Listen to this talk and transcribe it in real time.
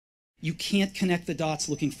You can't connect the dots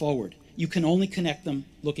looking forward. You can only connect them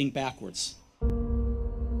looking backwards.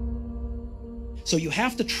 So you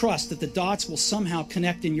have to trust that the dots will somehow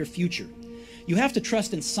connect in your future. You have to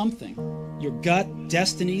trust in something, your gut,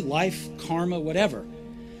 destiny, life, karma, whatever.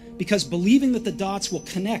 Because believing that the dots will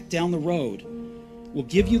connect down the road will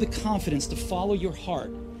give you the confidence to follow your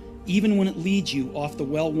heart, even when it leads you off the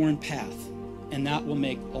well-worn path. And that will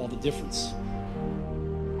make all the difference.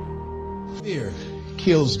 Fear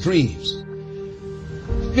kills dreams.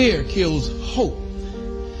 Fear kills hope.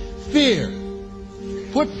 Fear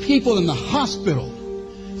put people in the hospital.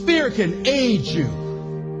 Fear can age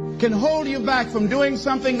you, can hold you back from doing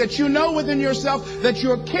something that you know within yourself that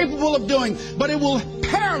you're capable of doing, but it will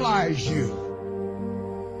paralyze you.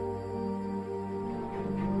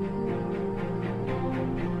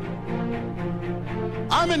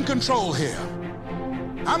 I'm in control here.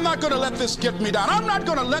 I'm not going to let this get me down. I'm not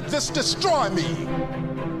going to let this destroy me.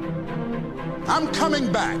 I'm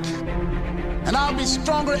coming back, and I'll be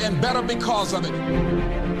stronger and better because of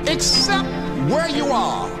it. Accept where you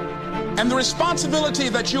are and the responsibility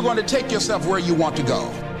that you're going to take yourself where you want to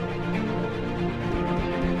go.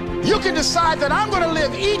 You can decide that I'm going to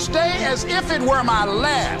live each day as if it were my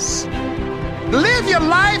last. Live your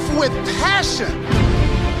life with passion,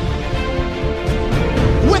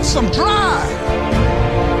 with some drive.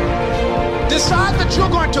 Decide that you're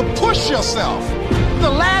going to push yourself. The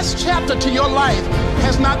last chapter to your life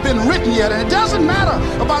has not been written yet, and it doesn't matter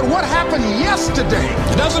about what happened yesterday.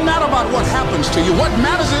 It doesn't matter about what happens to you. What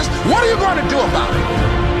matters is, what are you going to do about it?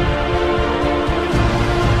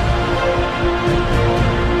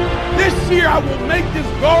 This year, I will make this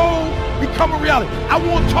goal become a reality. I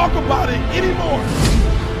won't talk about it anymore.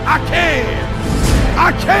 I can.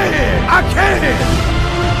 I can. I can.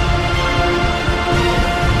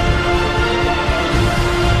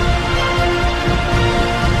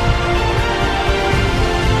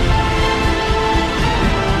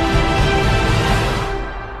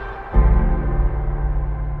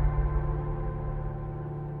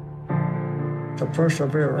 To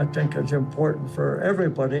persevere, I think, is important for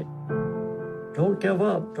everybody. Don't give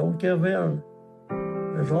up. Don't give in.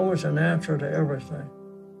 There's always an answer to everything.